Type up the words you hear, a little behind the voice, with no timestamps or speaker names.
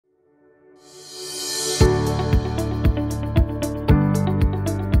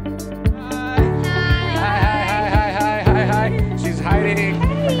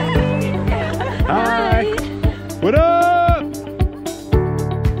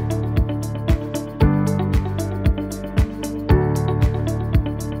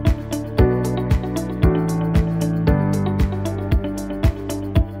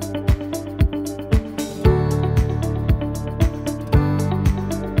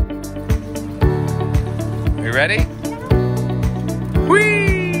You ready?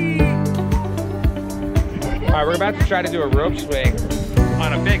 Whee! All right, we're about to try to do a rope swing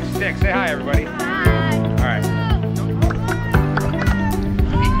on a big stick. Say hi, everybody. Hi. All right.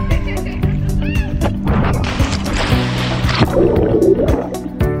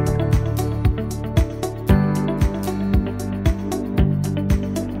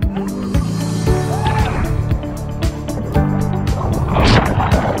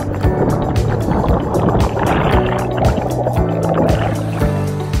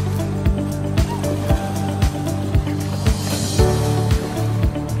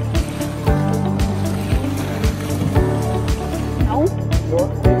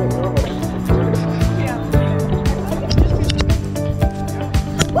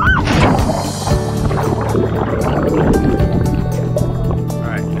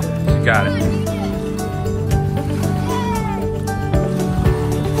 Got it.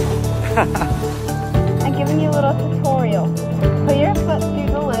 I'm giving you a little tutorial. Put your foot through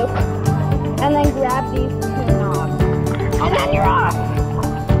the loop and then grab these two knobs. And then you're off.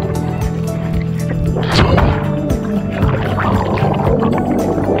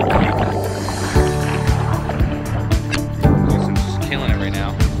 Wilson's just killing it right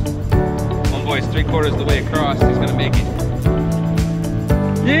now. One boy's 3/4 of the way across. He's gonna make it.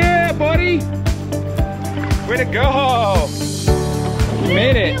 Yeah, buddy! Way to go! You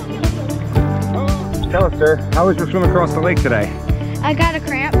made it! Tell us, sir, how was your swim across the lake today? I got a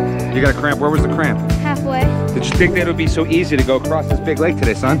cramp. You got a cramp? Where was the cramp? Halfway. Did you think that it would be so easy to go across this big lake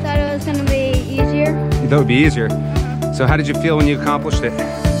today, son? I thought it was going to be easier. You thought it would be easier? So how did you feel when you accomplished it?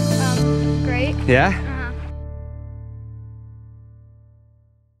 Great. Yeah?